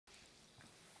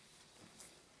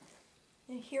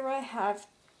And here I have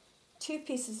two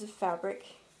pieces of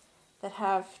fabric that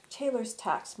have tailor's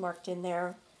tacks marked in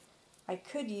there. I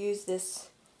could use this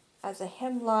as a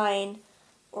hemline,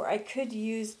 or I could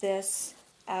use this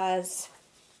as,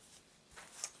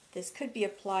 this could be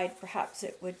applied, perhaps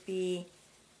it would be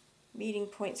meeting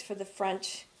points for the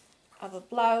front of a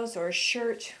blouse or a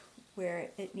shirt where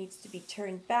it needs to be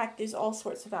turned back. There's all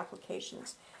sorts of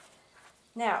applications.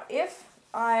 Now, if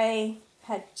I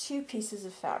had two pieces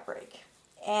of fabric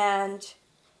and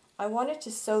I wanted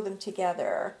to sew them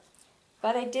together,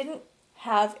 but I didn't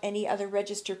have any other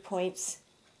register points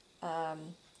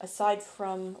aside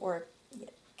from, or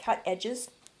cut edges,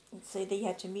 let's say they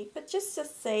had to meet, but just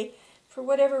say for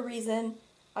whatever reason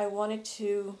I wanted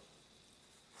to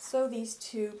sew these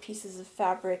two pieces of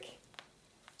fabric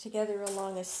together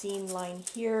along a seam line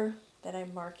here that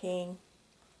I'm marking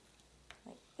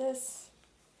like this,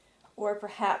 or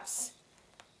perhaps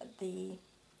the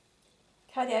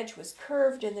cut edge was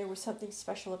curved and there was something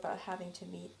special about having to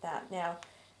meet that. Now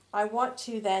I want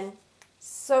to then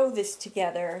sew this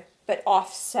together but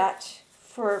offset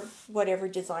for whatever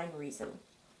design reason.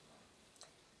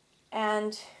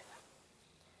 And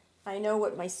I know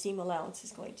what my seam allowance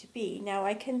is going to be. Now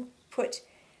I can put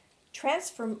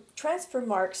transfer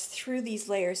marks through these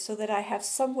layers so that I have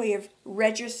some way of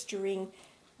registering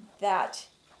that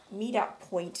meet-up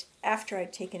point after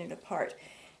I've taken it apart.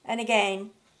 And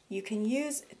again, you can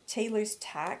use tailor's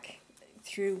tack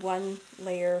through one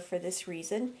layer for this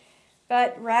reason,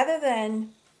 but rather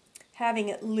than having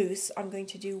it loose, I'm going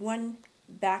to do one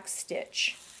back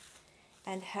stitch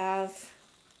and have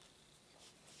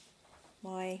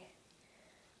my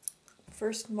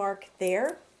first mark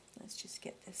there. Let's just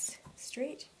get this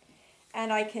straight.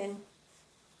 And I can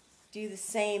do the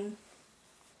same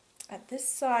at this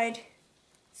side,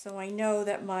 so I know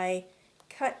that my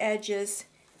cut edges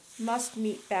must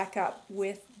meet back up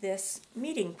with this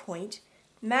meeting point,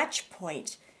 match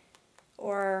point,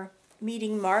 or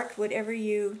meeting mark, whatever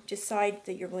you decide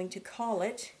that you're going to call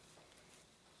it.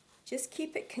 Just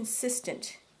keep it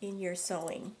consistent in your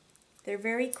sewing. They're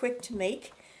very quick to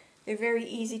make, they're very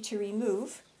easy to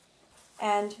remove,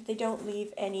 and they don't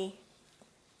leave any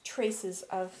traces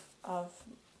of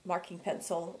marking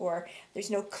pencil, or there's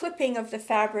no clipping of the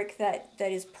fabric that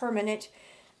is permanent.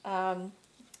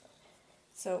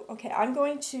 So, okay, I'm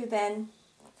going to then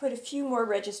put a few more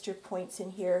register points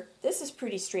in here. This is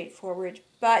pretty straightforward,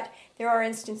 but there are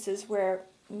instances where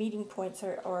meeting points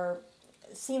or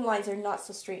seam lines are not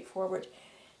so straightforward.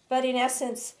 But in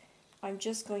essence, I'm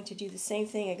just going to do the same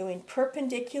thing. I go in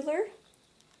perpendicular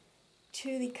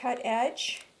to the cut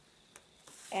edge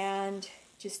and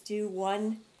just do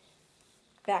one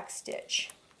back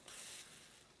stitch.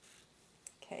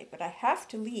 Okay, but I have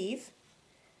to leave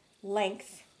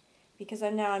length because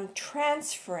I'm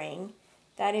transferring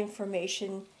that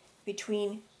information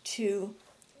between two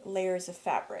layers of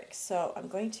fabric. So I'm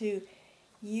going to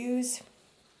use,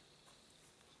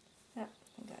 I've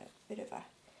got a bit of a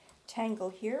tangle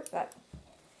here, but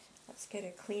let's get a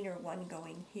cleaner one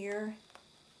going here.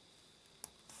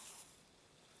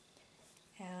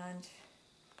 And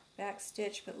back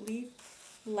stitch, but leave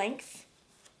length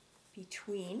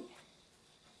between.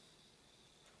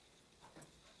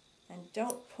 And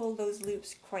don't pull those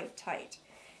loops quite tight.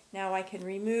 Now I can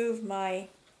remove my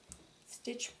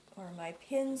stitch or my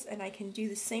pins, and I can do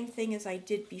the same thing as I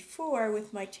did before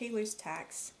with my tailor's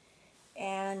tacks.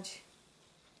 And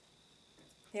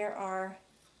there are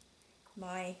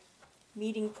my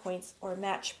meeting points or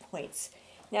match points.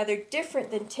 Now they're different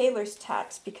than tailor's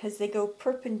tacks because they go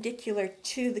perpendicular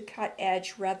to the cut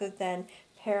edge rather than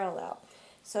parallel.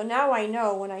 So now I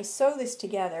know when I sew this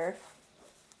together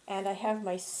and I have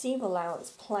my seam allowance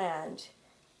planned,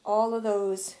 all of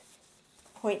those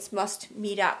points must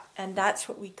meet up, and that's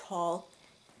what we call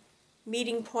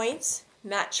meeting points,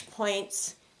 match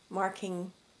points,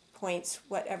 marking points,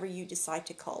 whatever you decide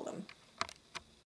to call them.